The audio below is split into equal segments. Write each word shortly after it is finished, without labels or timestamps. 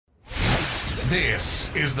This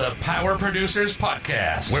is the Power Producers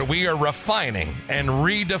Podcast, where we are refining and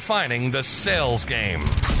redefining the sales game.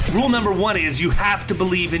 Rule number one is you have to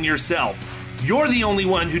believe in yourself. You're the only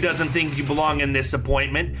one who doesn't think you belong in this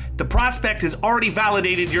appointment. The prospect has already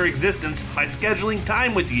validated your existence by scheduling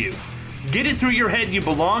time with you. Get it through your head you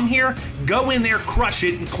belong here, go in there, crush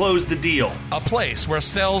it, and close the deal. A place where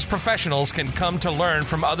sales professionals can come to learn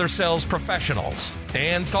from other sales professionals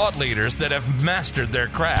and thought leaders that have mastered their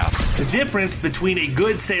craft. The difference between a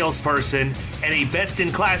good salesperson and a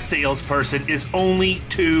best-in-class salesperson is only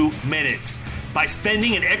 2 minutes. By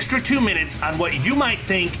spending an extra 2 minutes on what you might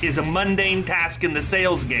think is a mundane task in the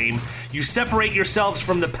sales game, you separate yourselves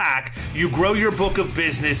from the pack, you grow your book of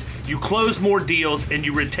business, you close more deals, and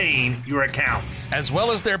you retain your accounts. As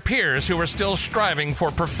well as their peers who are still striving for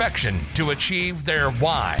perfection to achieve their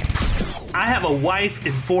why. I have a wife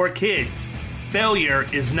and 4 kids. Failure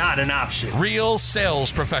is not an option. Real sales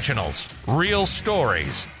professionals, real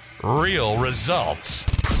stories, real results.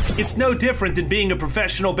 It's no different than being a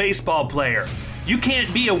professional baseball player. You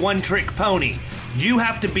can't be a one-trick pony. You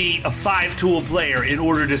have to be a 5-tool player in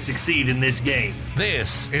order to succeed in this game.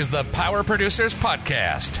 This is the Power Producers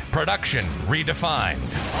Podcast, production redefined.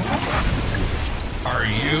 Are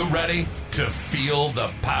you ready to feel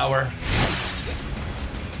the power?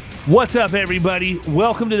 What's up, everybody?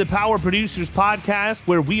 Welcome to the Power Producers Podcast,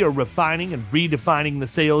 where we are refining and redefining the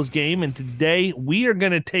sales game. And today we are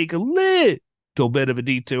going to take a little bit of a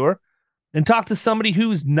detour and talk to somebody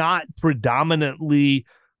who's not predominantly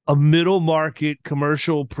a middle market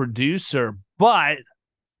commercial producer, but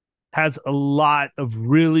has a lot of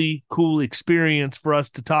really cool experience for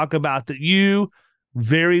us to talk about that you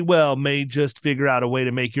very well may just figure out a way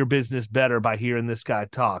to make your business better by hearing this guy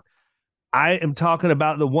talk. I am talking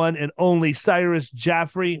about the one and only Cyrus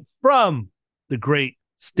Jaffery from the great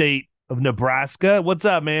state of Nebraska. What's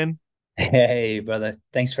up, man? Hey, brother.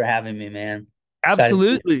 Thanks for having me, man.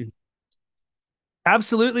 Absolutely.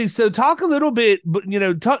 Absolutely. So talk a little bit, but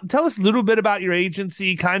tell us a little bit about your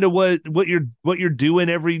agency, kind of what you're doing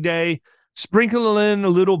every day. Sprinkle in a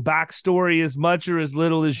little backstory, as much or as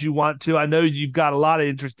little as you want to. I know you've got a lot of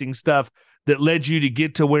interesting stuff that led you to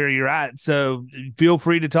get to where you're at. So feel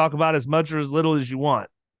free to talk about as much or as little as you want.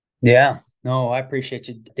 Yeah. No, I appreciate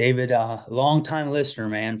you, David. Long-time listener,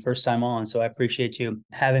 man. First time on. So I appreciate you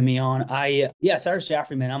having me on. Cyrus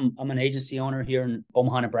Jaffery, man. I'm an agency owner here in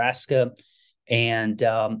Omaha, Nebraska. And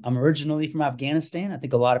I'm originally from Afghanistan. I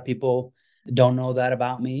think a lot of people don't know that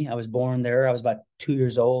about me. I was born there. I was about 2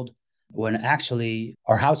 years old when actually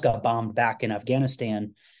our house got bombed back in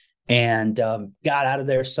Afghanistan. And got out of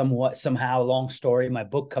there somehow. Long story. My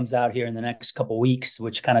book comes out here in the next couple of weeks,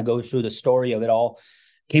 which kind of goes through the story of it all.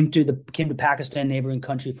 Came to Pakistan, neighboring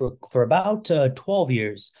country, for about 12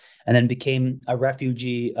 years, and then became a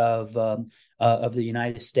refugee of the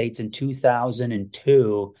United States in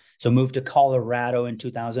 2002. So moved to Colorado in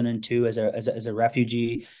 2002 as a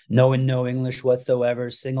refugee, no English whatsoever,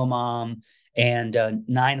 single mom. And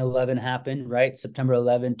 9/11 happened, right? September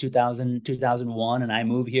 11, 2001. And I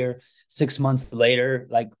moved here 6 months later,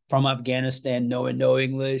 like from Afghanistan, no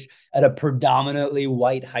English, at a predominantly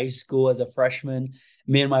white high school as a freshman.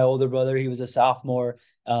 Me and my older brother, he was a sophomore.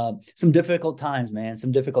 Some difficult times, man,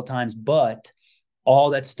 some difficult times. But all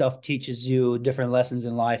that stuff teaches you different lessons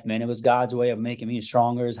in life, man. It was God's way of making me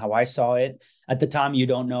stronger, is how I saw it. At the time, you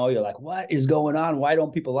don't know. You're like, what is going on? Why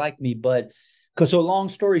don't people like me? So long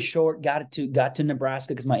story short, got to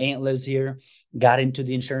Nebraska because my aunt lives here. Got into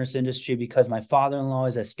the insurance industry because my father-in-law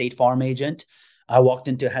is a State Farm agent. I walked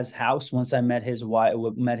into his house once I met his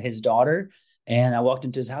daughter, and I walked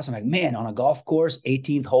into his house. I'm like, man, on a golf course,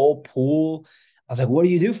 18th hole, pool. I was like, what do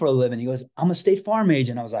you do for a living? He goes, I'm a State Farm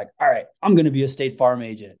agent. I was like, all right, I'm going to be a State Farm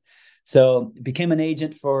agent. So became an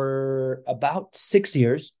agent for about 6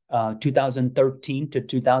 years, 2013 to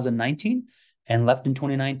 2019. And left in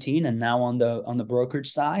 2019, and now on the brokerage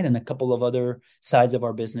side and a couple of other sides of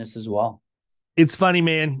our business as well. It's funny,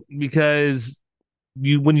 man, because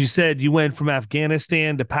when you said you went from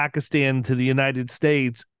Afghanistan to Pakistan to the United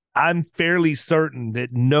States, I'm fairly certain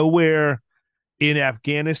that nowhere in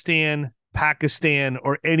Afghanistan, Pakistan,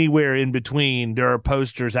 or anywhere in between, there are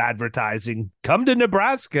posters advertising, come to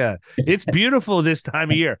Nebraska. It's beautiful this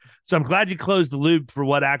time of year. So I'm glad you closed the loop for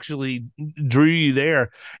what actually drew you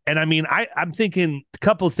there. And I mean, I'm thinking a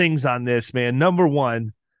couple of things on this, man. Number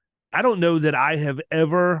one, I don't know that I have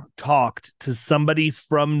ever talked to somebody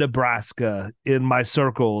from Nebraska in my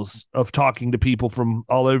circles of talking to people from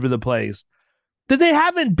all over the place that they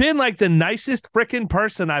haven't been like the nicest freaking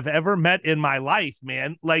person I've ever met in my life,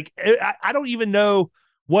 man. Like, I don't even know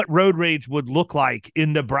what road rage would look like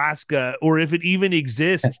in Nebraska or if it even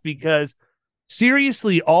exists, because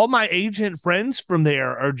seriously, all my agent friends from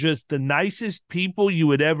there are just the nicest people you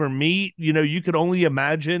would ever meet. You could only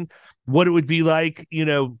imagine what it would be like,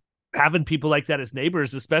 having people like that as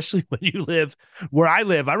neighbors, especially when you live where I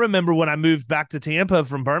live. I remember when I moved back to Tampa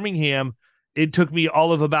from Birmingham, it took me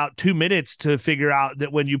all of about 2 minutes to figure out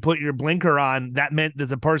that when you put your blinker on, that meant that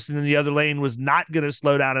the person in the other lane was not going to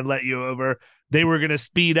slow down and let you over. They were going to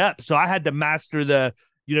speed up. So I had to master the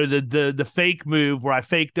fake move where I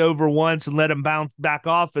faked over once and let them bounce back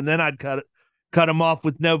off, and then I'd cut them off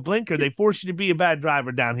with no blinker. They force you to be a bad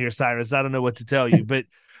driver down here, Cyrus. I don't know what to tell you, but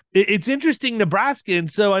it's interesting, Nebraska.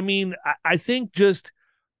 And so, I mean, I think just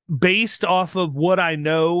based off of what I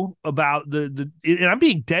know about and I'm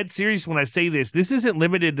being dead serious when I say this isn't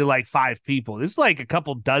limited to like 5 people. This is like a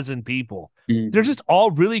couple dozen people. Mm-hmm. They're just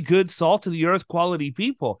all really good, salt of the earth quality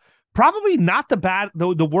people. Probably not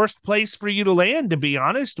the worst place for you to land, to be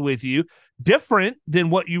honest with you. Different than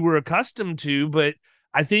what you were accustomed to, but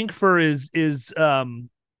I think for as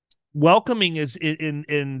welcoming as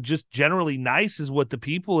in just generally nice as what the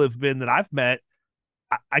people have been that I've met,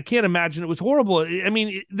 I can't imagine it was horrible. I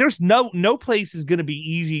mean, there's no place is going to be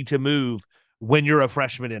easy to move when you're a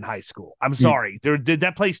freshman in high school. I'm sorry,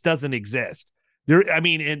 that place doesn't exist. I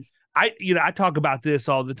mean, and I talk about this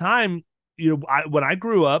all the time. When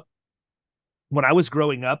I was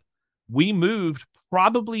growing up, we moved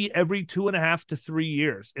probably every 2.5 to 3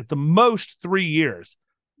 years, at the most 3 years,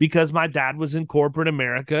 because my dad was in corporate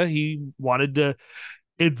America. He wanted to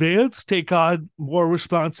advance, take on more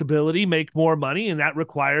responsibility, make more money, and that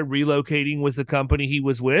required relocating with the company he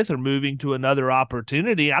was with or moving to another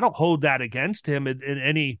opportunity. I don't hold that against him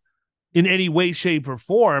in any way, shape, or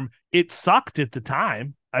form. It sucked at the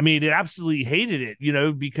time. I mean, it absolutely hated it,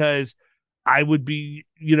 because I would be,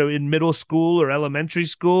 in middle school or elementary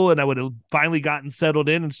school, and I would have finally gotten settled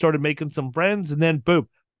in and started making some friends, and then boom,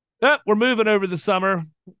 we're moving over the summer,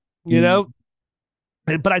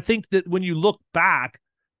 But I think that when you look back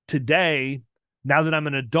today, now that I'm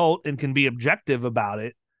an adult and can be objective about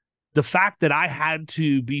it, the fact that I had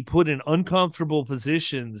to be put in uncomfortable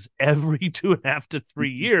positions every 2.5 to 3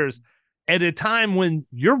 years at a time when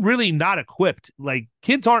you're really not equipped, like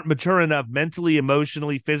kids aren't mature enough mentally,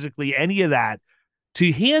 emotionally, physically, any of that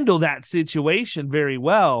to handle that situation very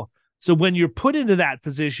well. So when you're put into that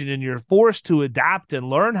position and you're forced to adapt and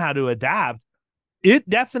learn how to adapt, it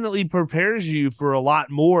definitely prepares you for a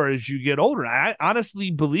lot more as you get older. I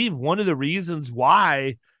honestly believe one of the reasons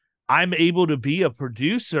why I'm able to be a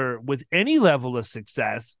producer with any level of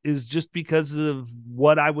success is just because of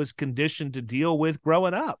what I was conditioned to deal with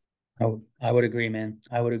growing up. Oh, I would agree, man.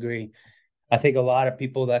 I would agree. I think a lot of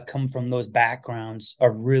people that come from those backgrounds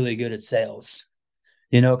are really good at sales,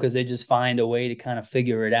 because they just find a way to kind of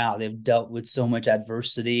figure it out. They've dealt with so much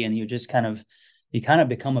adversity, and you kind of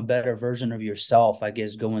become a better version of yourself, I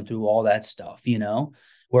guess, going through all that stuff,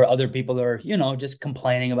 where other people are, just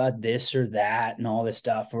complaining about this or that and all this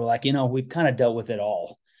stuff. We're like, we've kind of dealt with it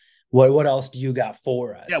all. What else do you got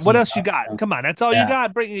for us? Yeah, what else you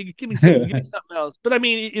give me something else. But I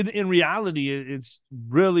mean, in reality, it's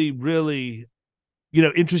really, really,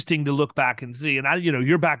 interesting to look back and see. And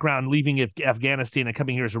your background leaving Afghanistan and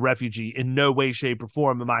coming here as a refugee, in no way, shape, or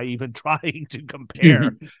form am I even trying to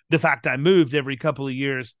compare the fact I moved every couple of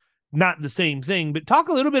years. Not the same thing. But talk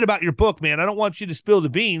a little bit about your book, man. I don't want you to spill the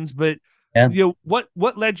beans, but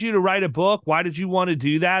what led you to write a book? Why did you want to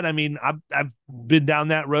do that? I mean, I've been down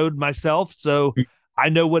that road myself, so I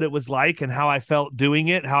know what it was like and how I felt doing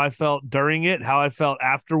it, how I felt during it, how I felt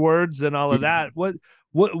afterwards, and all of that.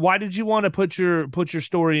 Why did you want to put your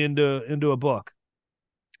story into a book?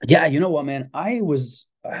 Yeah, you know what, man? I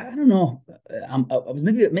don't know. I was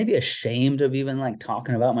maybe ashamed of even like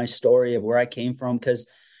talking about my story of where I came from, because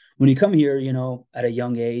when you come here, at a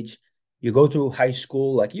young age, you go through high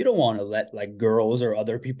school, like you don't want to let like girls or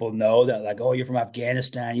other people know that like, oh, you're from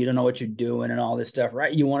Afghanistan, you don't know what you're doing and all this stuff,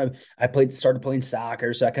 right? Started playing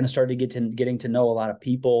soccer, so I kind of started getting to know a lot of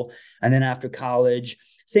people. And then after college,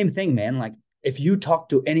 same thing, man. Like if you talk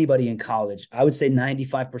to anybody in college, I would say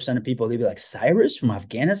 95% of people, they'd be like, Cyrus from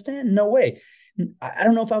Afghanistan? No way. I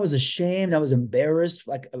don't know if I was ashamed. I was embarrassed.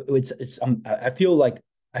 Like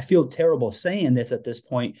I feel terrible saying this at this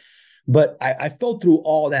point, but I felt through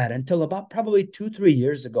all that until about probably 2-3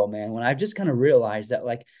 years ago, man, when I just kind of realized that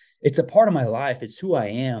like, it's a part of my life. It's who I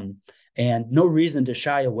am, and no reason to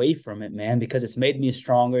shy away from it, man, because it's made me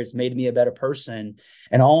stronger. It's made me a better person,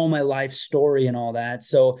 and all my life story and all that.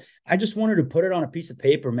 So I just wanted to put it on a piece of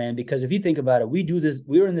paper, man, because if you think about it,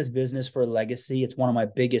 we're in this business for a legacy. It's one of my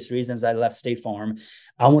biggest reasons I left State Farm.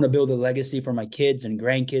 I want to build a legacy for my kids and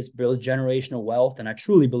grandkids, build generational wealth. And I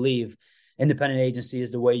truly believe independent agency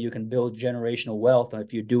is the way you can build generational wealth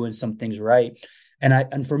if you're doing some things right.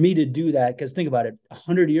 And for me to do that, because think about it,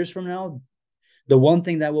 100 years from now, the one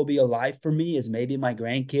thing that will be alive for me is maybe my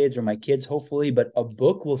grandkids or my kids, hopefully, but a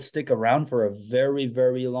book will stick around for a very,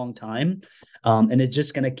 very long time. And it's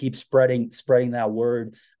just going to keep spreading that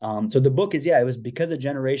word. So the book is, it was because of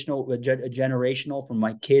generational from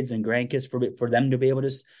my kids and grandkids for them to be able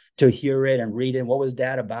to hear it and read it. What was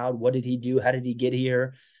dad about? What did he do? How did he get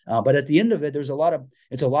here? But at the end of it, it's a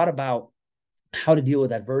lot about how to deal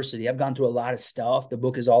with adversity. I've gone through a lot of stuff. The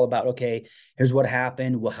book is all about, okay, here's what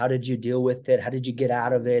happened. Well, how did you deal with it? How did you get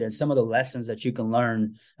out of it? And some of the lessons that you can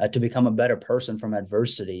learn to become a better person from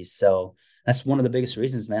adversity. So that's one of the biggest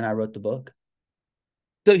reasons, man, I wrote the book.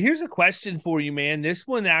 So here's a question for you, man. This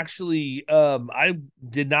one actually, I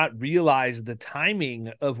did not realize the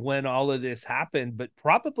timing of when all of this happened, but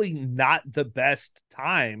probably not the best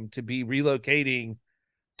time to be relocating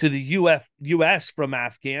to the U.S. from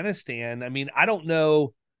Afghanistan. I mean, I don't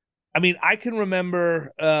know. I mean, I can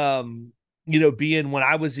remember, being when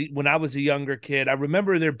I was a younger kid, I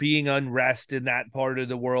remember there being unrest in that part of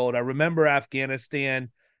the world. I remember Afghanistan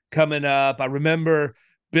coming up. I remember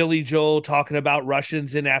Billy Joel talking about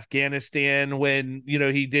Russians in Afghanistan when,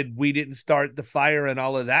 we didn't start the fire and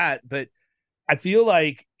all of that. But I feel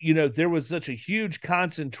like, there was such a huge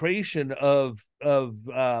concentration of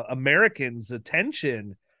Americans'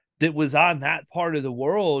 attention that was on that part of the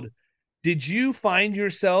world. Did you find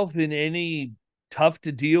yourself in any tough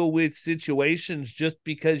to deal with situations just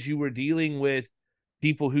because you were dealing with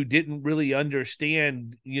people who didn't really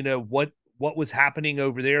understand, what was happening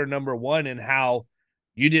over there, number one, and how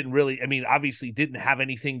you didn't really, obviously didn't have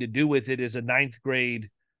anything to do with it as a ninth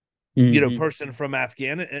grade, person from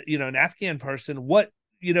an Afghan person. What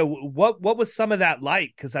was some of that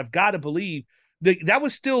like? Because I've got to believe that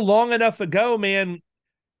was still long enough ago, man.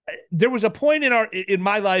 There was a point in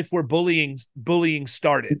my life where bullying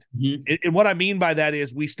started. Mm-hmm. And what I mean by that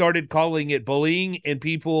is we started calling it bullying and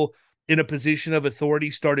people in a position of authority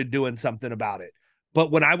started doing something about it.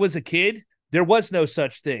 But when I was a kid, there was no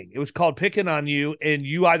such thing. It was called picking on you, and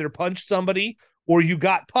you either punched somebody or you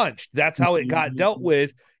got punched. That's how it got dealt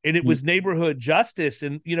with. And it was neighborhood justice.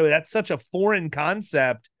 And, that's such a foreign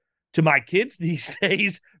concept to my kids these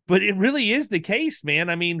days, but it really is the case, man.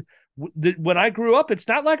 I mean, when I grew up, it's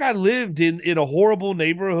not like I lived in a horrible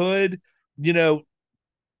neighborhood,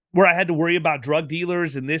 where I had to worry about drug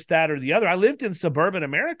dealers and this, that, or the other. I lived in suburban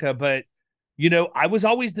America, but, I was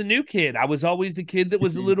always the new kid. I was always the kid that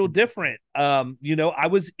was a little different. I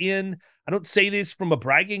don't say this from a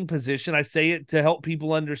bragging position. I say it to help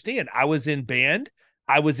people understand. I was in band.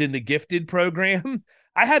 I was in the gifted program.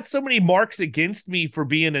 I had so many marks against me for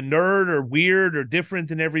being a nerd or weird or different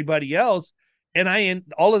than everybody else. And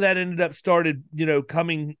all of that ended up started,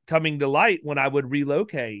 coming to light when I would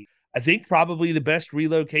relocate. I think probably the best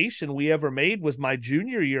relocation we ever made was my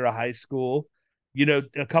junior year of high school,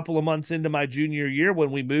 a couple of months into my junior year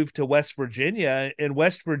when we moved to West Virginia. And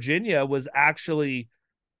West Virginia was actually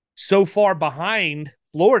so far behind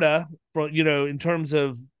Florida, in terms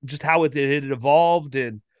of just how it had evolved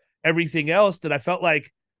and everything else, that I felt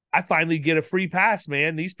like I finally get a free pass,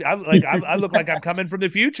 man. I look like I'm coming from the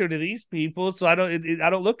future to these people, so I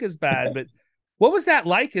don't look as bad. But what was that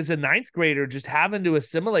like as a ninth grader, just having to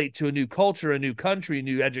assimilate to a new culture, a new country, a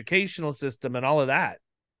new educational system, and all of that?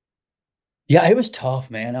 Yeah, it was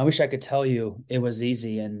tough, man. I wish I could tell you it was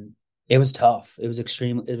easy, and it was tough. It was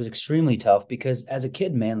extremely tough because as a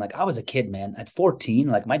kid, man, like I was a kid, man, at 14,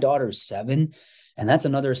 like my daughter's 7, and that's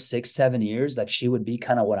another 6-7 years. Like she would be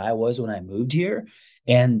kind of what I was when I moved here.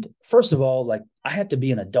 And first of all, like I had to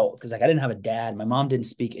be an adult because like I didn't have a dad. My mom didn't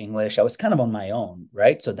speak English. I was kind of on my own,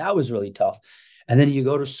 right? So that was really tough. And then you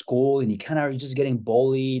go to school and you kind of are just getting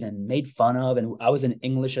bullied and made fun of. And I was in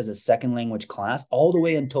English as a second language class all the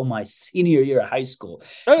way until my senior year of high school.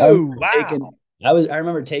 Oh, wow. I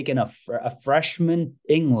remember taking a freshman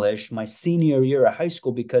English my senior year of high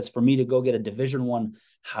school because for me to go get a Division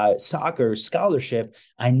I soccer scholarship,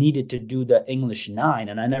 I needed to do the English 9,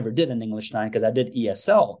 and I never did an English 9 because I did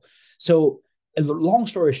ESL. So long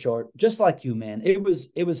story short, just like you, man, it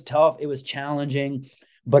was tough. It was challenging,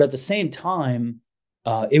 but at the same time,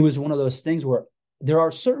 it was one of those things where there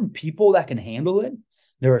are certain people that can handle it.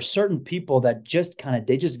 There are certain people that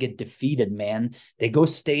they just get defeated, man. They go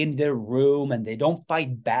stay in their room and they don't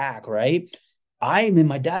fight back, right?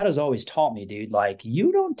 My dad has always taught me, dude, like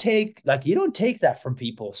you don't take that from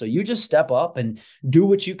people. So you just step up and do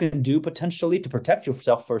what you can do potentially to protect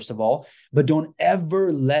yourself, first of all, but don't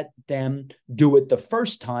ever let them do it the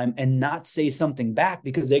first time and not say something back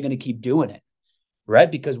because they're going to keep doing it.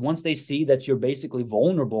 right? Because once they see that you're basically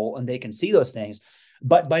vulnerable and they can see those things,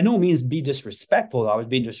 but by no means be disrespectful. I was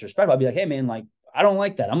being disrespectful. I'd be like, hey man, like, I don't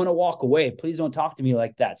like that. I'm going to walk away. Please don't talk to me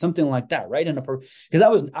like that. Something like that. Right.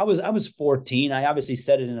 Because I was 14. I obviously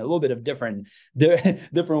said it in a little bit of different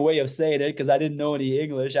way of saying it, because I didn't know any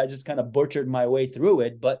English. I just kind of butchered my way through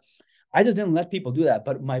it, but I just didn't let people do that.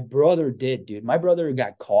 But my brother did, dude. My brother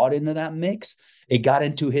got caught into that mix. It got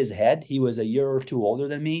into his head. He was a year or two older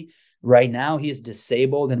than me. Right now, he's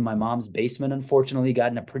disabled in my mom's basement. Unfortunately,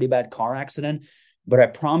 got in a pretty bad car accident. But I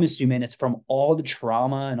promise you, man, it's from all the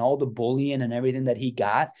trauma and all the bullying and everything that he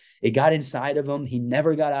got. It got inside of him. He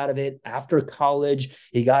never got out of it. After college,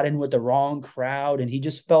 he got in with the wrong crowd, and he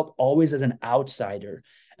just felt always as an outsider.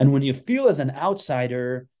 And when you feel as an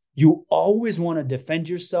outsider, you always want to defend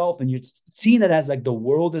yourself, and you're seeing it as like the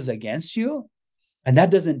world is against you. And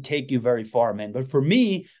that doesn't take you very far, man. But for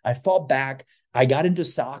me, I fought back. I got into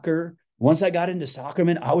soccer. Once I got into soccer,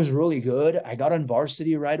 man, I was really good. I got on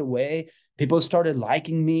varsity right away. People started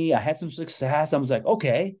liking me. I had some success. I was like,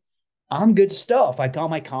 okay, I'm good stuff. I got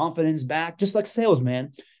my confidence back, just like sales,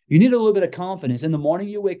 man. You need a little bit of confidence. In the morning,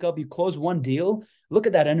 you wake up, you close one deal. Look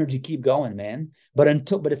at that energy, keep going, man. But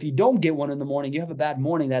if you don't get one in the morning, you have a bad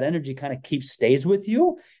morning, that energy kind of stays with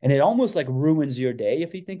you. And it almost like ruins your day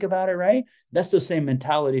if you think about it, right? That's the same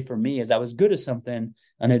mentality for me, as I was good at something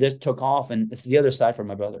and it just took off. And it's the other side for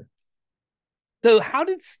my brother. So how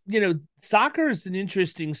did, soccer is an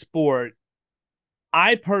interesting sport.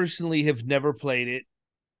 I personally have never played it.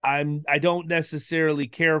 I don't necessarily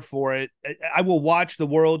care for it. I will watch the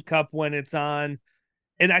World Cup when it's on.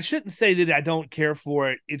 And I shouldn't say that I don't care for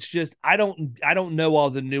it. It's just I don't know all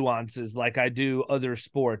the nuances like I do other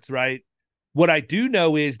sports, right? What I do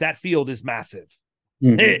know is that field is massive.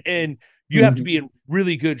 Mm-hmm. And you have to be in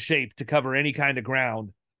really good shape to cover any kind of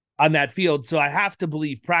ground on that field. So I have to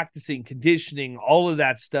believe practicing, conditioning, all of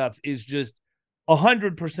that stuff is just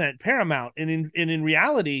 100% paramount. And in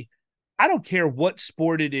reality, I don't care what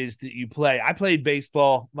sport it is that you play. I played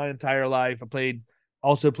baseball my entire life. I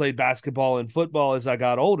also played basketball and football as I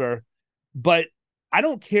got older, but I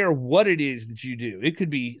don't care what it is that you do. It could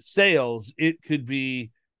be sales. It could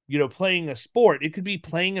be, playing a sport. It could be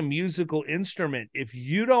playing a musical instrument. If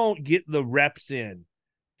you don't get the reps in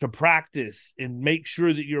to practice and make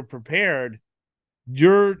sure that you're prepared,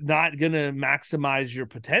 you're not going to maximize your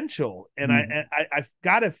potential. And I've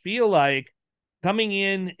got to feel like coming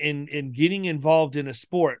in and getting involved in a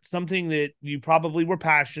sport, something that you probably were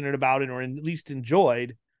passionate about or at least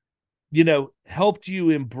enjoyed, helped you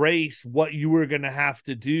embrace what you were going to have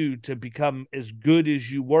to do to become as good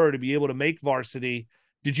as you were to be able to make varsity.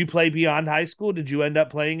 Did you play beyond high school? Did you end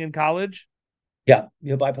up playing in college? Yeah.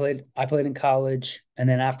 Yep. I played in college. And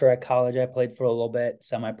then after college, I played for a little bit,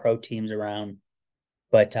 semi-pro teams around.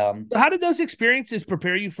 But how did those experiences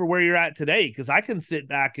prepare you for where you're at today? Because I can sit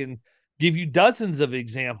back and give you dozens of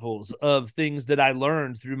examples of things that I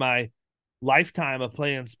learned through my lifetime of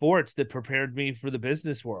playing sports that prepared me for the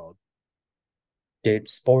business world. Dude,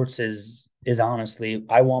 sports is honestly,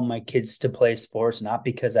 I want my kids to play sports, not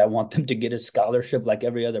because I want them to get a scholarship like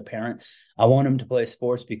every other parent. I want them to play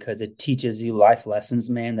sports because it teaches you life lessons,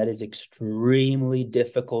 man, that is extremely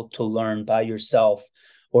difficult to learn by yourself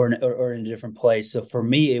or in a different place. So for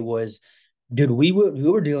me, it was, dude, we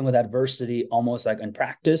were dealing with adversity almost like in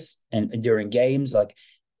practice and during games. Like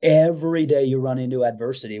every day you run into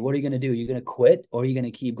adversity. What are you going to do? You're going to quit, or are you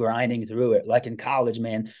going to keep grinding through it? Like in college,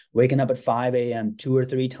 man, waking up at 5 a.m. 2 or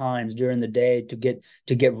 3 times during the day to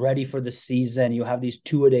get ready for the season. You have these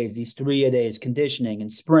 2-a-days, these 3-a-days, conditioning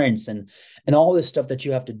and sprints and all this stuff that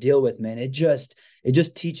you have to deal with, man. It just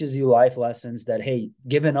teaches you life lessons that, hey,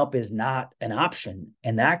 giving up is not an option.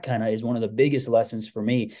 And that kind of is one of the biggest lessons for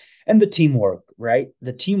me. And the teamwork, right?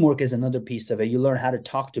 The teamwork is another piece of it. You learn how to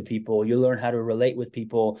talk to people. You learn how to relate with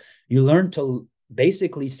people. You learn to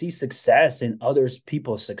basically see success in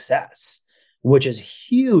people's success, which is a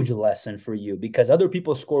huge lesson for you, because other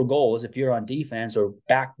people score goals if you're on defense or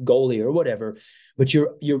back goalie or whatever, but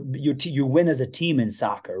you win as a team in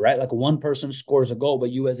soccer, right? Like one person scores a goal,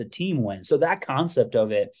 but you as a team win. So that concept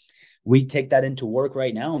of it, we take that into work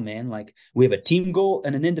right now, man. Like we have a team goal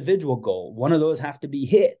and an individual goal. One of those have to be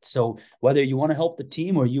hit. So whether you want to help the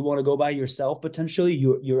team or you want to go by yourself, potentially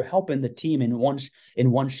you're helping the team in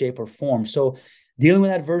one shape or form. So dealing with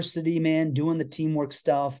adversity, man, doing the teamwork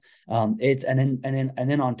stuff. And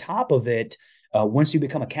then on top of it, Once you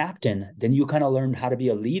become a captain, then you kind of learn how to be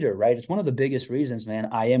a leader, right? It's one of the biggest reasons, man,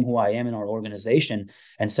 I am who I am in our organization.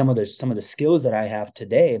 And some of the skills that I have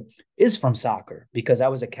today is from soccer, because I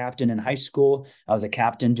was a captain in high school. I was a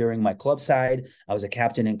captain during my club side. I was a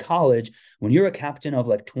captain in college. When you're a captain of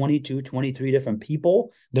like 22, 23 different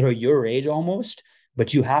people that are your age almost,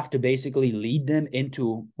 but you have to basically lead them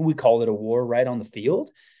into, we call it a war, right on the field.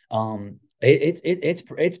 It's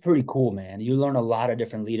pretty cool, man. You learn a lot of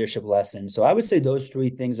different leadership lessons. So I would say those three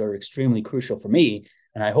things are extremely crucial for me,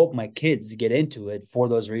 and I hope my kids get into it for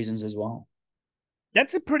those reasons as well.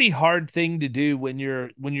 That's a pretty hard thing to do when you're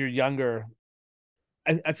younger.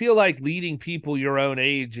 I feel like leading people your own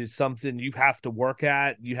age is something you have to work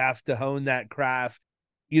at. You have to hone that craft.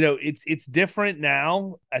 It's different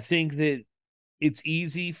now. I think that it's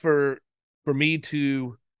easy for me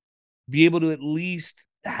to be able to at least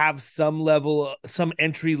have some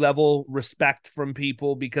entry level respect from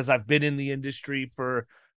people, because I've been in the industry for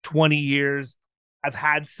 20 years. I've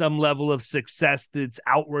had some level of success that's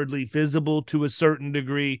outwardly visible to a certain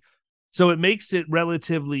degree. So it makes it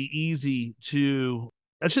relatively easy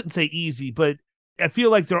I shouldn't say easy, but I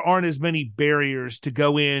feel like there aren't as many barriers to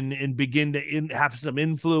go in and begin to have some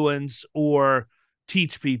influence or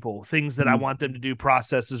teach people things that I want them to do,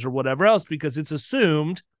 processes or whatever else, because it's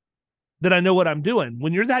assumed that I know what I'm doing.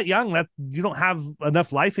 When you're that young, that you don't have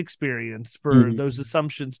enough life experience for those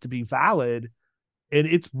assumptions to be valid. And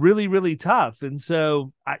it's really, really tough. And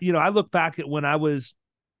so, I look back at when I was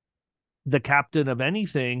the captain of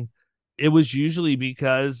anything, it was usually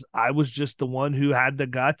because I was just the one who had the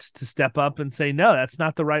guts to step up and say, no, that's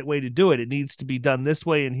not the right way to do it. It needs to be done this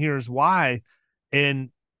way, and here's why.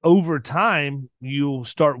 And over time, you'll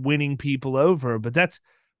start winning people over. But that's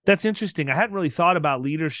interesting. I hadn't really thought about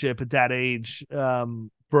leadership at that age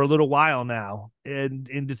for a little while now, and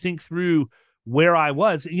to think through where I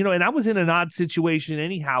was, and I was in an odd situation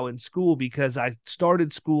anyhow in school, because I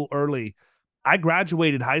started school early. I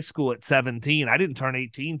graduated high school at 17. I didn't turn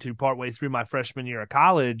 18 to partway through my freshman year of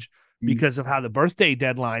college because of how the birthday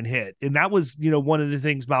deadline hit. And that was, one of the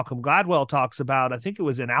things Malcolm Gladwell talks about, I think it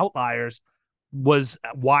was in Outliers, was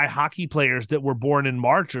why hockey players that were born in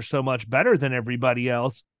March are so much better than everybody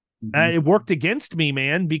else. It worked against me,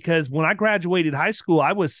 man, because when I graduated high school,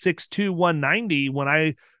 I was 6'2", 190. When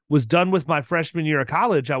I was done with my freshman year of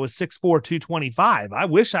college, I was 6'4", 225. I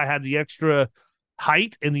wish I had the extra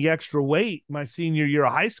height and the extra weight my senior year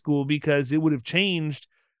of high school, because it would have changed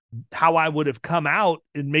how I would have come out,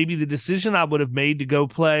 and maybe the decision I would have made to go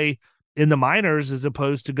play in the minors as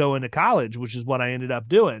opposed to going to college, which is what I ended up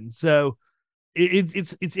doing. So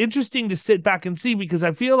it's interesting to sit back and see, because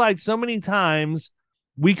I feel like so many times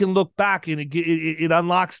we can look back and it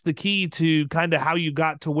unlocks the key to kind of how you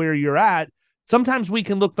got to where you're at. Sometimes we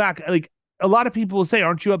can look back, like a lot of people will say,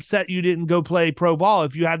 aren't you upset you didn't go play pro ball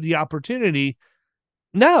if you had the opportunity?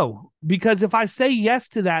 No, because if I say yes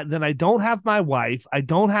to that, then I don't have my wife, I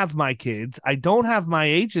don't have my kids, I don't have my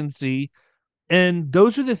agency. And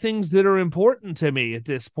those are the things that are important to me at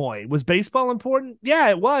this point. Was baseball important? Yeah,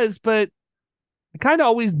 it was, but I kind of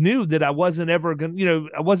always knew that I wasn't ever going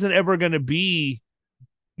to be,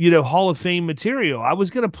 Hall of Fame material. I was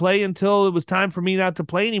going to play until it was time for me not to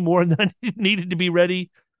play anymore, and then I needed to be ready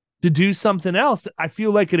to do something else. I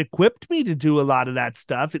feel like it equipped me to do a lot of that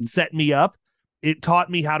stuff. It set me up. It taught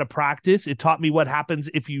me how to practice. It taught me what happens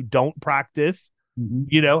if you don't practice.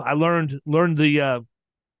 I learned the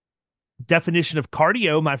definition of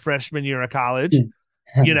cardio my freshman year of college.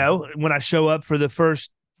 When I show up for the first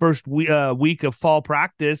week of fall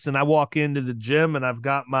practice, and I walk into the gym and I've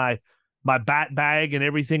got my bat bag and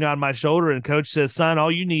everything on my shoulder, and coach says, son,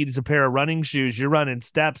 all you need is a pair of running shoes. You're running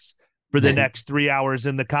steps for the next 3 hours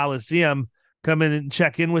in the Coliseum. Come in and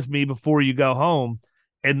check in with me before you go home.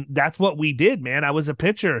 And that's what we did, man. I was a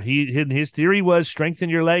pitcher. His theory was strengthen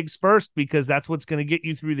your legs first, because that's what's going to get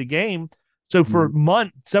you through the game. So for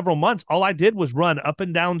several months, all I did was run up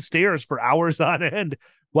and down stairs for hours on end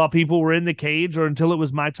while people were in the cage, or until it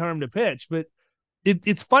was my turn to pitch. But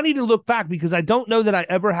it's funny to look back, because I don't know that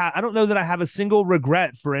I don't know that I have a single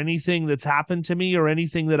regret for anything that's happened to me or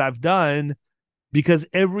anything that I've done, because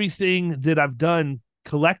everything that I've done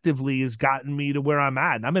collectively has gotten me to where I'm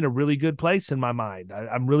at. And I'm in a really good place in my mind.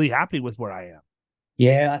 I'm really happy with where I am.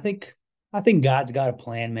 Yeah, I think God's got a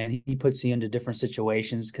plan, man. He puts you into different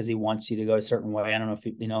situations because he wants you to go a certain way. I don't know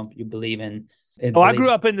if you believe in. I grew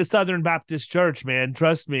up in the Southern Baptist Church, man.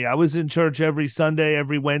 Trust me. I was in church every Sunday,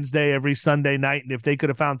 every Wednesday, every Sunday night. And if they could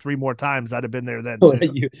have found 3 more times, I'd have been there then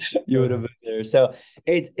too. you would have been there. So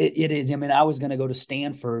it is. I mean, I was going to go to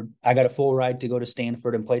Stanford. I got a full ride to go to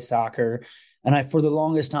Stanford and play soccer. And for the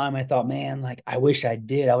longest time, I thought, man, like, I wish I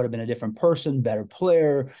did. I would have been a different person, better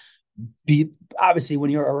player. Obviously, when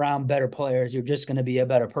you're around better players, you're just going to be a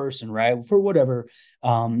better person, right? For whatever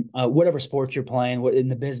sport you're playing, in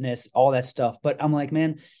the business, all that stuff. But I'm like,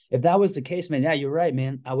 man, if that was the case, man, yeah, you're right,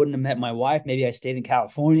 man. I wouldn't have met my wife. Maybe I stayed in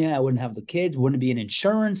California. I wouldn't have the kids. Wouldn't be in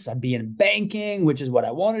insurance. I'd be in banking, which is what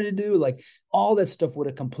I wanted to do. Like, all that stuff would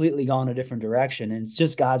have completely gone a different direction. And it's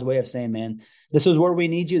just God's way of saying, man, this is where we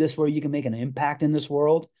need you. This is where you can make an impact in this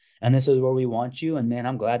world. And this is where we want you. And man,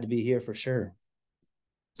 I'm glad to be here for sure.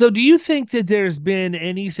 So do you think that there's been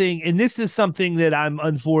anything, and this is something that I'm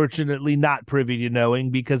unfortunately not privy to knowing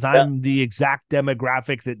because I'm the exact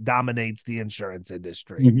demographic that dominates the insurance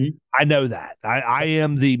industry. Mm-hmm. I know that. I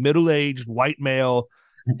am the middle-aged white male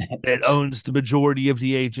that owns the majority of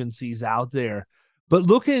the agencies out there. But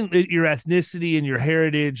looking at your ethnicity and your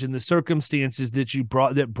heritage and the circumstances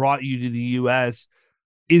that brought you to the U.S.,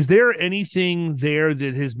 is there anything there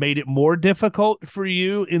that has made it more difficult for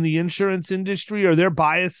you in the insurance industry? Are there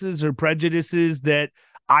biases or prejudices that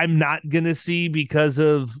I'm not going to see because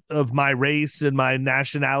of my race and my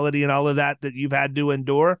nationality and all of that you've had to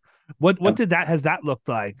endure? What has that looked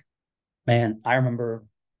like? Man, I remember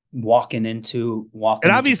walking into.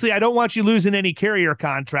 And obviously, I don't want you losing any carrier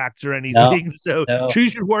contracts or anything. So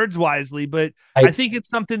choose your words wisely. But I think it's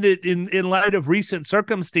something that in light of recent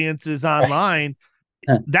circumstances online,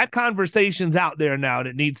 that conversation's out there now and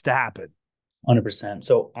it needs to happen. 100%.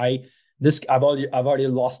 So I've already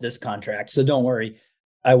lost this contract. So don't worry.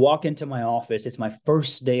 I walk into my office. It's my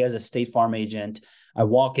first day as a State Farm agent. I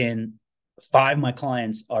walk in, 5 of my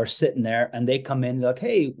clients are sitting there and they come in like,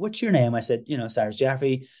 hey, what's your name? I said, Cyrus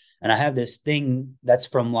Jaffery. And I have this thing that's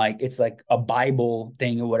from it's like a Bible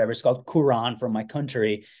thing or whatever. It's called Quran from my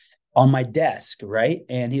country on my desk, right?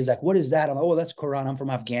 And he's like, what is that? I'm like, oh, that's Quran. I'm from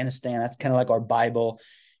Afghanistan. That's kind of like our Bible.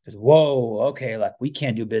 He goes, whoa, okay, like we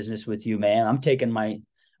can't do business with you, man. I'm taking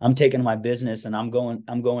my business and I'm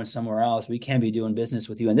going somewhere else. We can't be doing business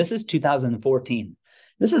with you. And this is 2014.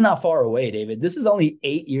 This is not far away, David. This is only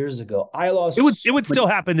 8 years ago. It would still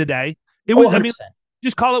happen today. It would. 100%. I mean,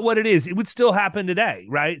 just call it what it is. It would still happen today,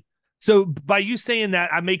 right? So by you saying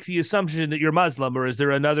that, I make the assumption that you're Muslim, or is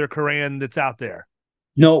there another Quran that's out there?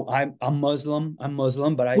 No, I'm Muslim.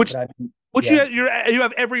 But you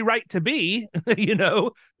have every right to be.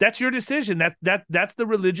 That's your decision. That's the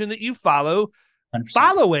religion that you follow. 100%.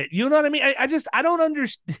 Follow it. You know what I mean? I don't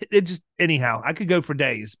understand it. Just anyhow, I could go for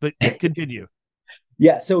days, but continue.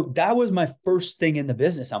 Yeah. So that was my first thing in the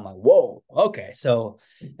business. I'm like, whoa, okay. So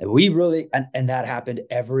we really, and that happened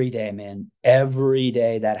every day, man. Every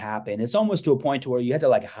day that happened. It's almost to a point to where you had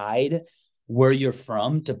to hide where you're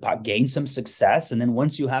from to gain some success. And then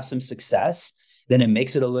once you have some success, then it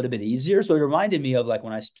makes it a little bit easier. So it reminded me of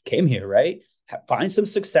when I came here, right? Find some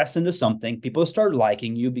success into something. People start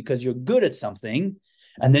liking you because you're good at something.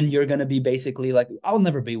 And then you're going to be basically I'll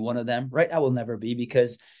never be one of them, right? I will never be,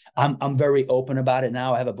 because I'm very open about it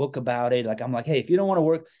now. I have a book about it. I'm like, hey, if you don't want to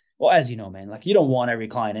work, well, as you know, man, you don't want every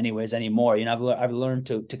client anyways anymore. I've learned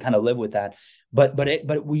to kind of live with that.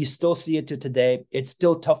 But we still see it to today. It's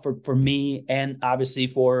still tough for me, and obviously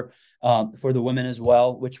for the women as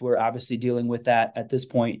well, which we're obviously dealing with that at this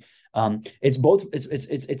point. It's both.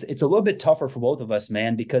 It's a little bit tougher for both of us,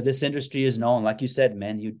 man, because this industry is known, like you said,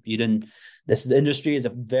 man. You didn't. This industry is a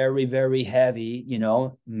very, very heavy,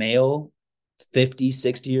 male, 50,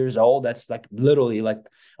 60 years old. That's literally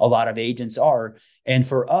a lot of agents are. And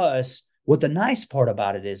for us, what the nice part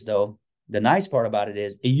about it is, though. The nice part about it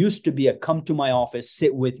is it used to be a come to my office,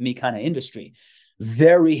 sit with me kind of industry.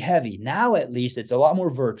 Very heavy. Now, at least it's a lot more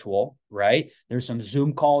virtual, right? There's some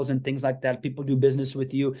Zoom calls and things like that. People do business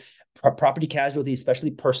with you. Property casualty,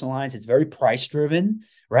 especially personal lines, it's very price driven,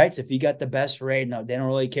 right? So if you got the best rate, no, they don't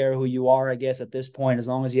really care who you are, I guess, at this point, as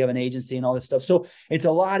long as you have an agency and all this stuff. So it's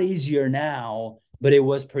a lot easier now, but it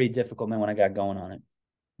was pretty difficult, man, when I got going on it.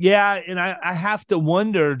 Yeah, and I have to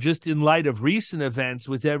wonder, just in light of recent events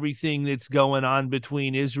with everything that's going on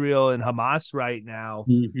between Israel and Hamas right now,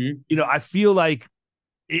 I feel like,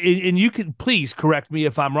 and you can please correct me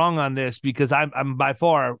if I'm wrong on this, because I'm by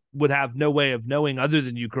far would have no way of knowing other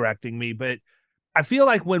than you correcting me, but I feel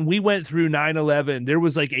like when we went through 9/11, there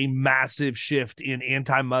was a massive shift in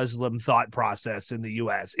anti-Muslim thought process in the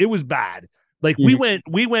U.S. It was bad. We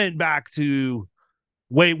went back to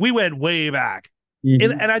we went way back.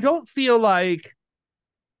 And I don't feel like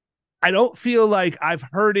I've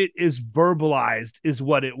heard it as verbalized as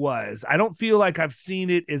what it was. I don't feel like I've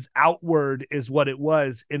seen it as outward as what it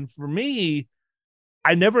was. And for me,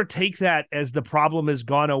 I never take that as the problem has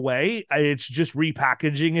gone away. It's just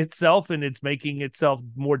repackaging itself, and it's making itself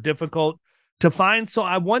more difficult to find. So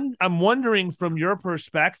I'm wondering from your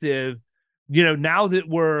perspective, now that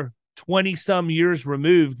we're 20 some years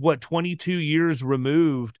removed, 22 years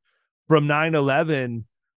removed from 9/11,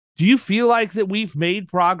 do you feel like that we've made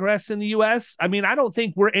progress in the US? I mean, I don't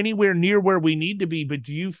think we're anywhere near where we need to be, but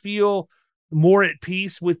do you feel more at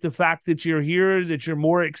peace with the fact that you're here, that you're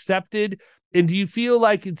more accepted? And do you feel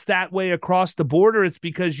like it's that way across the board, or it's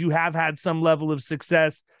because you have had some level of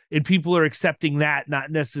success and people are accepting that,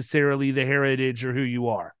 not necessarily the heritage or who you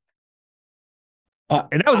are?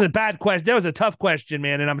 And that was a bad question. That was a tough question,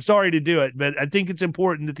 man. And I'm sorry to do it, but I think it's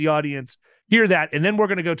important that the audience hear that. And then we're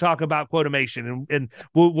going to go talk about quotamation, and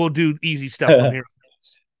we'll do easy stuff from here.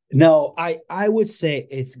 No, I would say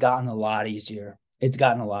it's gotten a lot easier. It's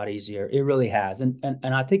gotten a lot easier. It really has. And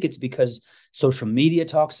I think it's because social media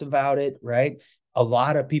talks about it, right? A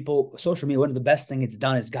lot of people, social media, one of the best things it's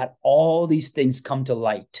done is got all these things come to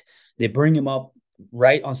light. They bring them up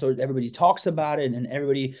right on, so everybody talks about it, and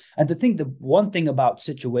the one thing about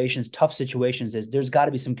situations, tough situations, is there's got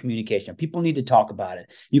to be some communication. People need to talk about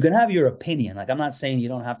it. You can have your opinion. Like, I'm not saying you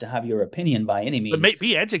don't have to have your opinion by any means, but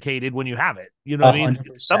be educated when you have it. You know what I mean?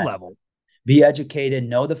 At some level. Be educated,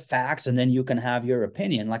 know the facts, and then you can have your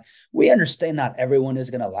opinion. Like, we understand not everyone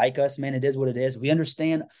is going to like us, man. It is what it is. We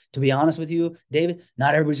understand, to be honest with you, David,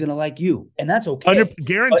 not everybody's going to like you, and that's okay.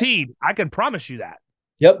 Guaranteed. I can promise you that.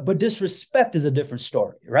 Yep. But disrespect is a different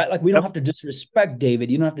story, right? Like, we don't have to disrespect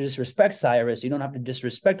David. You don't have to disrespect Cyrus. You don't have to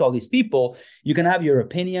disrespect all these people. You can have your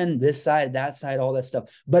opinion, this side, that side, all that stuff.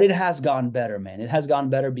 But it has gotten better, man. It has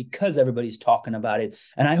gotten better because everybody's talking about it.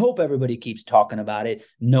 And I hope everybody keeps talking about it,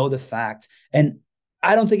 know the facts. And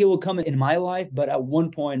I don't think it will come in my life, but at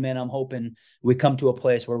one point, man, I'm hoping we come to a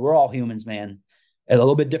place where we're all humans, man. A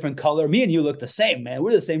little bit different color. Me and you look the same, man.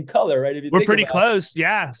 We're the same color, right? If we're pretty close.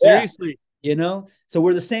 Yeah, seriously. So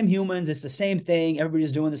we're the same humans. It's the same thing.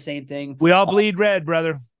 Everybody's doing the same thing. We all bleed red,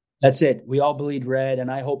 brother. That's it. We all bleed red. And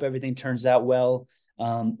I hope everything turns out well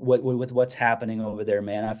with what's happening over there,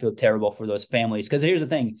 man. I feel terrible for those families. Because here's the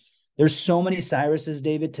thing. There's so many Cyruses,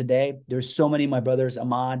 David, today. There's so many, my brothers,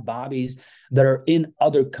 Ahmad, Bobbies, that are in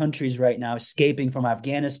other countries right now, escaping from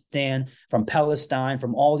Afghanistan, from Palestine,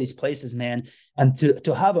 from all these places, man. And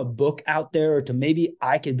to have a book out there, or to maybe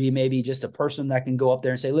I could be maybe just a person that can go up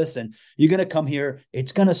there and say, listen, you're going to come here.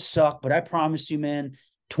 It's going to suck, but I promise you, man,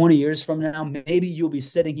 20 years from now, maybe you'll be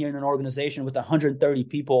sitting here in an organization with 130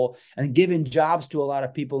 people and giving jobs to a lot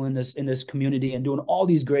of people in this community and doing all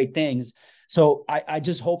these great things. So I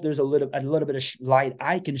just hope there's a little bit of light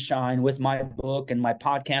I can shine with my book and my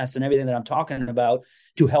podcast and everything that I'm talking about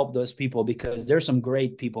to help those people, because there's some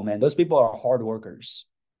great people, man. Those people are hard workers.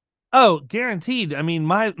 Oh, guaranteed. I mean,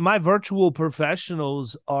 my virtual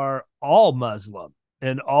professionals are all Muslim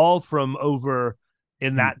and all from over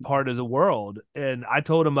in that part of the world. And I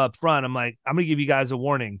told them up front, I'm like, I'm going to give you guys a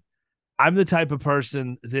warning. I'm the type of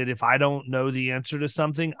person that if I don't know the answer to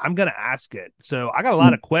something, I'm going to ask it. So I got a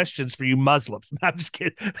lot of questions for you Muslims. I'm just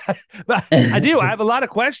kidding. But I do. I have a lot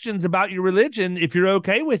of questions about your religion. If you're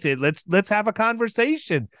okay with it, let's have a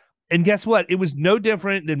conversation. And guess what? It was no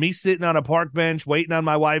different than me sitting on a park bench, waiting on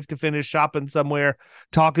my wife to finish shopping somewhere,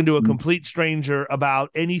 talking to a complete stranger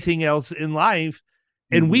about anything else in life.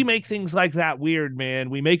 And we make things like that weird,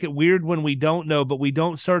 man. We make it weird when we don't know, but we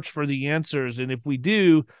don't search for the answers. And if we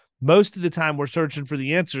do, most of the time we're searching for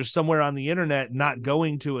the answers somewhere on the internet, not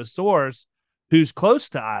going to a source who's close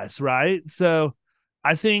to us, right? So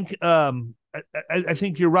I think I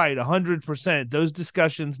think you're right, 100%. Those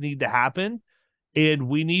discussions need to happen, and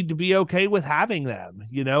we need to be okay with having them.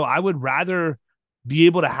 You know, I would rather be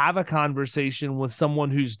able to have a conversation with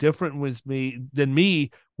someone who's different than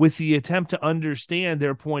me, with the attempt to understand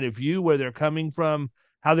their point of view, where they're coming from,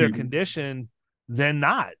 how they're conditioned, than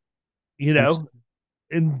not, you know.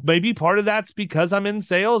 And maybe part of that's because I'm in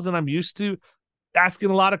sales and I'm used to asking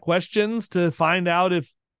a lot of questions to find out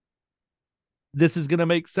if this is going to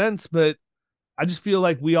make sense. But I just feel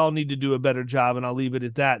like we all need to do a better job, and I'll leave it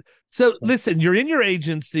at that. So listen, you're in your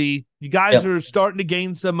agency. You guys are starting to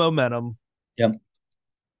gain some momentum. Yep.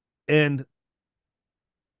 And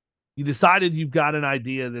you decided you've got an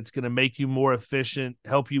idea that's going to make you more efficient,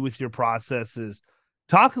 help you with your processes.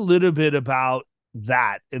 Talk a little bit about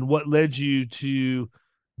that and what led you to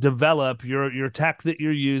develop your tech that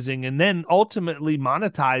you're using, and then ultimately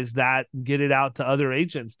monetize that and get it out to other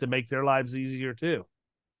agents to make their lives easier too.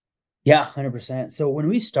 Yeah, 100%. So when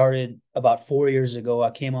we started about 4 years ago, I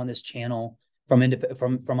came on this channel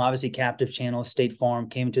from obviously captive channel, State Farm,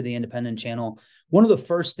 came to the independent channel. One of the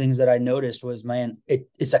first things that I noticed was, man,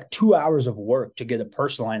 it's like 2 hours of work to get a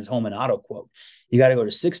personalized home and auto quote. You got to go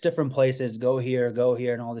to 6 different places, go here,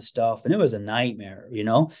 and all this stuff. And it was a nightmare,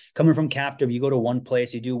 coming from captive, you go to one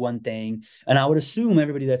place, you do one thing. And I would assume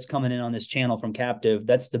everybody that's coming in on this channel from captive,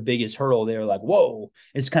 that's the biggest hurdle. They're like, whoa,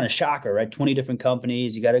 it's kind of shocker, right? 20 different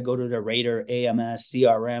companies. You got to go to the Rater, AMS,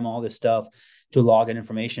 CRM, all this stuff to log in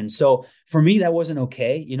information. So for me, that wasn't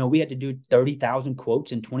okay. We had to do 30,000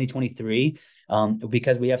 quotes in 2023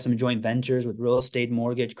 because we have some joint ventures with real estate,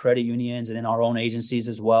 mortgage, credit unions, and then our own agencies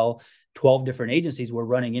as well. 12 different agencies were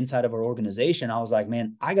running inside of our organization. I was like,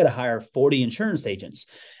 man, I got to hire 40 insurance agents.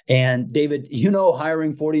 And David,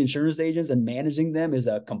 hiring 40 insurance agents and managing them is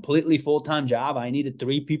a completely full-time job. I needed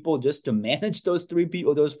 3 people just to manage those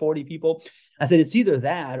 40 people. I said, it's either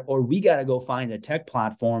that or we got to go find a tech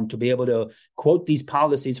platform to be able to quote these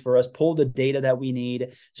policies for us, pull the data that we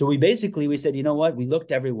need. So we said, you know what? We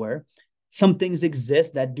looked everywhere. Some things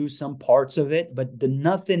exist that do some parts of it, but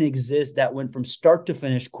nothing exists that went from start to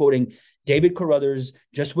finish quoting David Carruthers,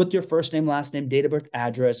 just with your first name, last name, date of birth,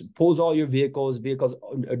 address, pulls all your vehicles,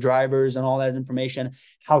 drivers, and all that information,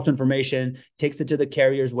 house information, takes it to the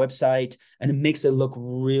carrier's website, and it makes it look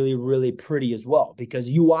really, really pretty as well,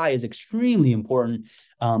 because UI is extremely important,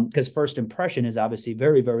 because first impression is obviously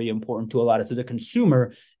very, very important to the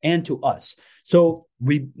consumer and to us. So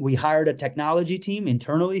we hired a technology team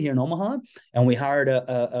internally here in Omaha, and we hired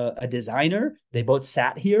a designer. They both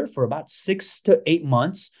sat here for about 6 to 8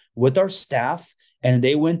 months with our staff, and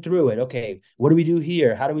they went through it. Okay, what do we do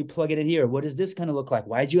here? How do we plug it in here? What does this kind of look like?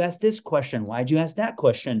 Why'd you ask this question? Why'd you ask that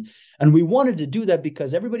question? And we wanted to do that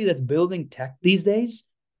because everybody that's building tech these days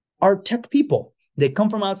are tech people. They come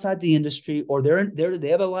from outside the industry, or they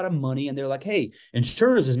have a lot of money, and they're like, hey,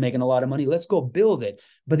 insurance is making a lot of money. Let's go build it.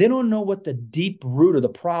 But they don't know what the deep root of the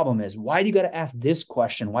problem is. Why do you got to ask this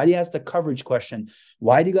question? Why do you ask the coverage question?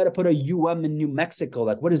 Why do you got to put a UM in New Mexico?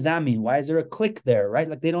 Like, what does that mean? Why is there a click there, right?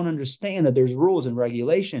 Like, they don't understand that there's rules and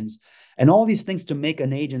regulations and all these things to make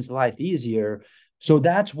an agent's life easier. So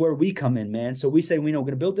that's where we come in, man. So we say, we're going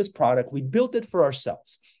to build this product. We built it for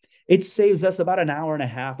ourselves. It saves us about an hour and a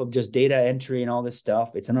half of just data entry and all this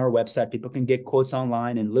stuff. It's on our website. People can get quotes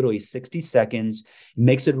online in literally 60 seconds. It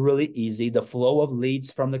makes it really easy. The flow of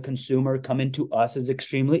leads from the consumer coming to us is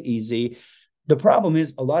extremely easy. The problem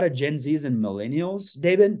is a lot of Gen Zs and millennials,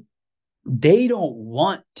 David, they don't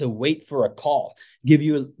want to wait for a call, give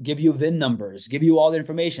you VIN numbers, give you all the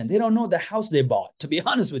information. They don't know the house they bought, to be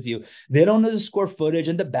honest with you. They don't know the square footage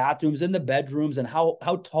and the bathrooms and the bedrooms and how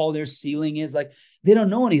tall their ceiling is. Like, they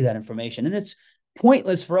don't know any of that information. And it's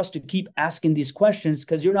pointless for us to keep asking these questions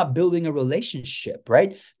because you're not building a relationship,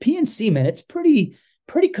 right? PNC, man, it's pretty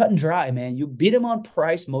cut and dry, man. You beat them on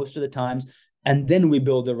price most of the times, and then we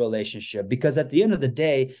build a relationship, because at the end of the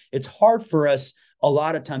day, it's hard for us a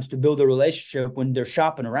lot of times to build a relationship when they're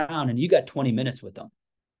shopping around and you got 20 minutes with them.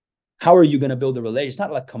 How are you going to build a relationship? It's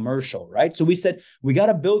not like commercial, right? So we said, we got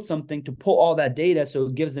to build something to pull all that data so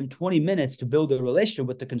it gives them 20 minutes to build a relationship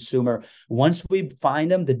with the consumer. Once we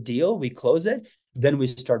find them the deal, we close it, then we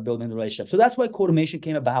start building the relationship. So that's why Quotamation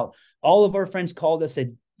came about. All of our friends called us,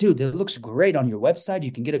 said, dude, it looks great on your website.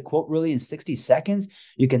 You can get a quote really in 60 seconds.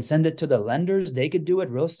 You can send it to the lenders. They could do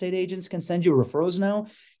it. Real estate agents can send you referrals now.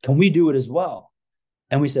 Can we do it as well?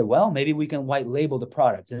 And we said, well, maybe we can white label the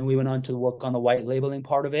product. And then we went on to work on the white labeling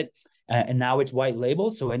part of it. And now it's white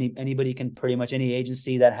labeled. So anybody can, pretty much any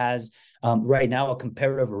agency that has right now a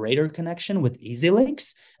comparative rater connection with Easy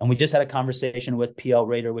Links. And we just had a conversation with PL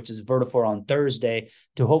Rater, which is Vertifor, on Thursday,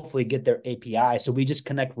 to hopefully get their API. So we just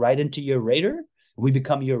connect right into your rater. We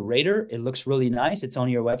become your rater. It looks really nice. It's on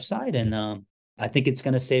your website. And I think it's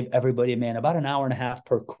going to save everybody, man, about an hour and a half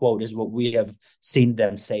per quote is what we have seen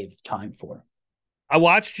them save time for. I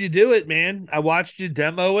watched you do it, man. I watched you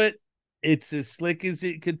demo it. It's as slick as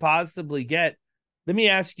it could possibly get. Let me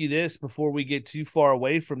ask you this before we get too far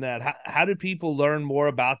away from that. How do people learn more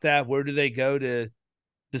about that? Where do they go to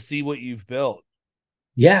see what you've built?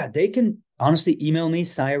 Yeah, they can honestly email me,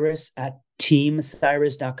 Cyrus at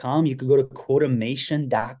teamcyrus.com. You could go to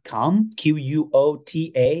quotamation.com,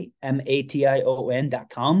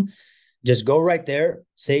 QUOTAMATION.com. Just go right there,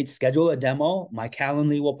 say, schedule a demo. My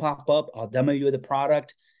Calendly will pop up. I'll demo you the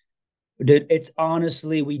product. It's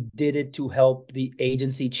honestly, we did it to help the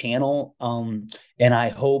agency channel. And I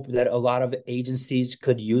hope that a lot of agencies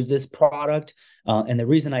could use this product. And the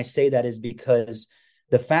reason I say that is because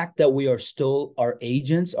the fact that our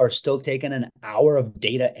agents are still taking an hour of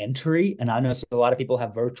data entry. And I know a lot of people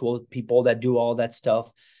have virtual people that do all that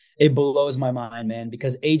stuff. it blows my mind, man,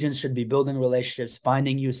 because agents should be building relationships,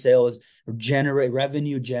 finding new sales, generate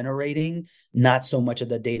revenue generating, not so much of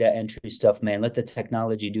the data entry stuff, man. Let the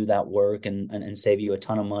technology do that work and save you a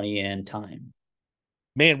ton of money and time.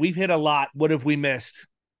 Man, we've hit a lot. What have we missed?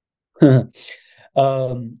 Man,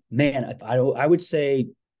 I would say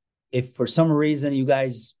if for some reason you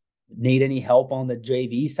guys need any help on the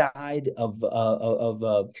JV side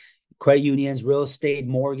of credit unions, real estate,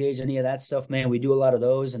 mortgage, any of that stuff, man, we do a lot of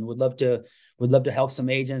those, and would love to help some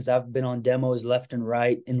agents. I've been on demos left and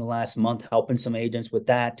right in the last month, helping some agents with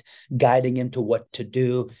that, guiding them to what to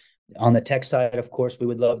do. On the tech side, of course, we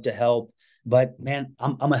would love to help. But man,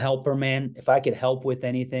 I'm a helper, man. If I could help with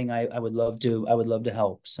anything, I would love to. I would love to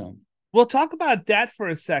help. So, well, talk about that for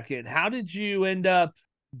a second. How did you end up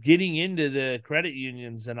getting into the credit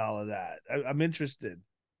unions and all of that? I'm interested.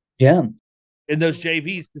 Yeah. In those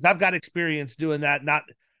JVs, because I've got experience doing that, not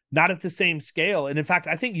at the same scale. And in fact,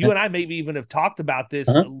 I think you and I maybe even have talked about this,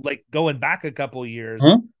 like going back a couple of years,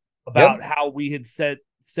 about how we had set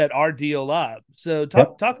our deal up. So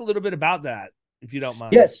talk a little bit about that, if you don't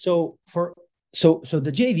mind. Yes. So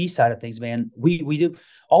the JV side of things, man, we do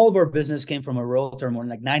all of our business came from a realtor. More than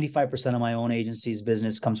like 95% of my own agency's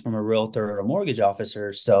business comes from a realtor or a mortgage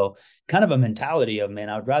officer. So kind of a mentality of, man,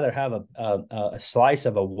 I would rather have a slice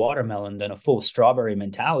of a watermelon than a full strawberry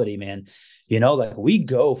mentality, man. Like we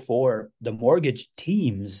go for the mortgage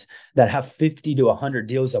teams that have 50 to 100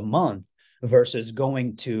 deals a month versus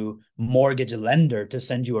going to mortgage lender to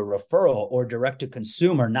send you a referral or direct to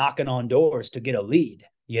consumer knocking on doors to get a lead.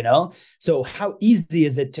 So how easy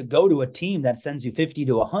is it to go to a team that sends you 50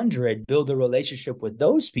 to 100, build a relationship with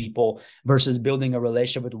those people versus building a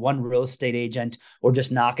relationship with one real estate agent or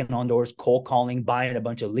just knocking on doors, cold calling, buying a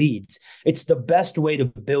bunch of leads? It's the best way to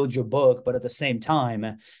build your book. But at the same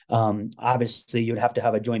time, obviously you'd have to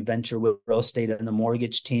have a joint venture with real estate and the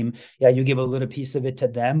mortgage team. Yeah, you give a little piece of it to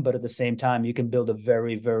them, but at the same time, you can build a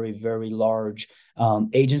very, very, very large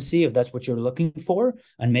agency if that's what you're looking for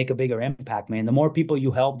and make a bigger impact, man. The more people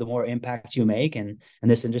you help, the more impact you make, and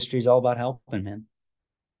this industry is all about helping, man.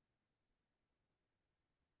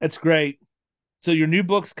 That's great. So your new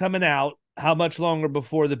book's coming out. How much longer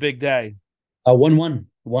before the big day?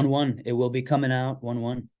 1/1. It will be coming out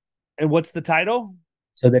 1/1. And what's the title?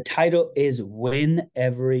 So the title is Win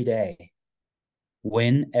Every Day.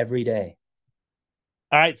 Win Every Day.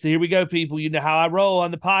 All right, so here we go, people. You know how I roll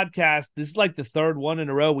on the podcast. This is like the third one in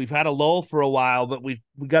a row. We've had a lull for a while, but we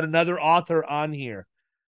got another author on here.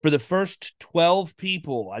 For the first 12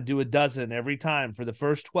 people, I do a dozen every time. For the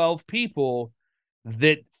first 12 people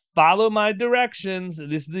that follow my directions,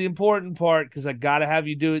 this is the important part because I got to have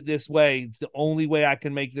you do it this way. It's the only way I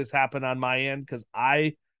can make this happen on my end because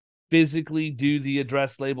I physically do the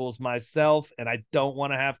address labels myself, and I don't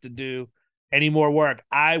want to have to do any more work.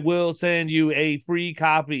 I will send you a free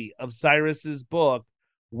copy of Cyrus's book,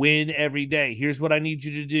 Win Every Day. Here's what I need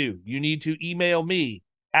you to do. You need to email me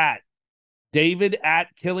at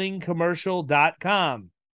david@killingcommercial.com.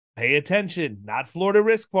 Pay attention, not Florida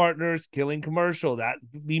Risk Partners, Killing Commercial. That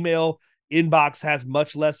email inbox has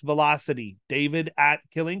much less velocity.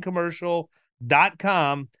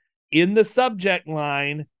 david@killingcommercial.com. In the subject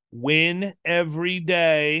line, Win Every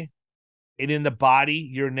Day. And in the body,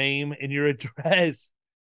 your name and your address.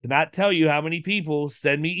 To not tell you how many people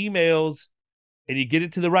send me emails and you get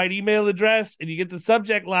it to the right email address and you get the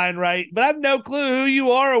subject line right, but I have no clue who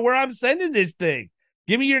you are or where I'm sending this thing.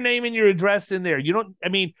 Give me your name and your address in there.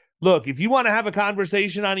 Look, if you want to have a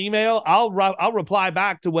conversation on email, I'll reply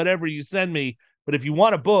back to whatever you send me. But if you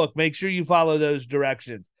want a book, make sure you follow those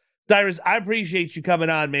directions. Cyrus, I appreciate you coming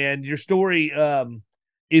on, man. Your story,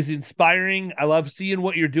 is inspiring. I love seeing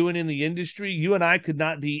what you're doing in the industry. You and I could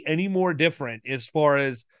not be any more different as far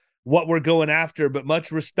as what we're going after, but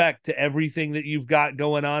much respect to everything that you've got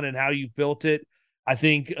going on and how you've built it. I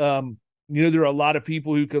think, there are a lot of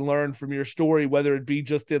people who can learn from your story, whether it be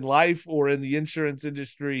just in life or in the insurance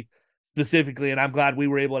industry specifically. And I'm glad we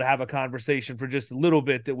were able to have a conversation for just a little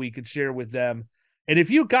bit that we could share with them. And if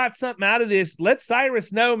you got something out of this, let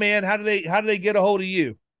Cyrus know, man. How do they get a hold of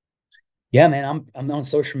you? Yeah, man, I'm on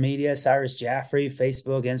social media, Cyrus Jaffery,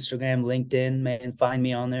 Facebook, Instagram, LinkedIn, man, find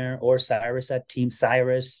me on there, or Cyrus at Team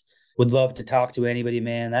Cyrus. Would love to talk to anybody,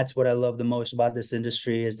 man. That's what I love the most about this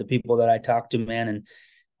industry is the people that I talk to, man. And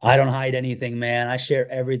I don't hide anything, man. I share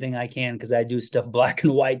everything I can because I do stuff black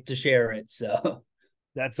and white to share it. So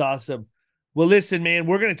that's awesome. Well, listen, man,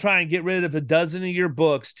 we're going to try and get rid of a dozen of your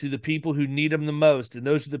books to the people who need them the most. And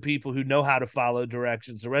those are the people who know how to follow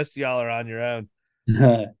directions. The rest of y'all are on your own.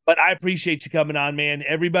 But I appreciate you coming on, man.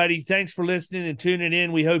 Everybody, thanks for listening and tuning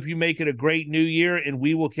in. We hope you make it a great new year, and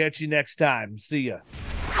we will catch you next time. See ya.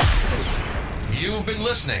 You've been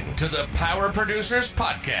listening to the Power Producers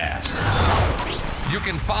Podcast. You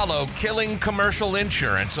can follow Killing Commercial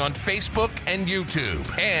Insurance on Facebook and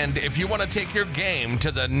YouTube. And if you want to take your game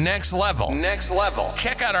to the next level,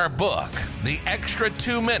 check out our book, The Extra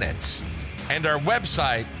 2 Minutes, and our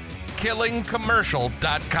website,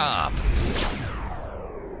 killingcommercial.com.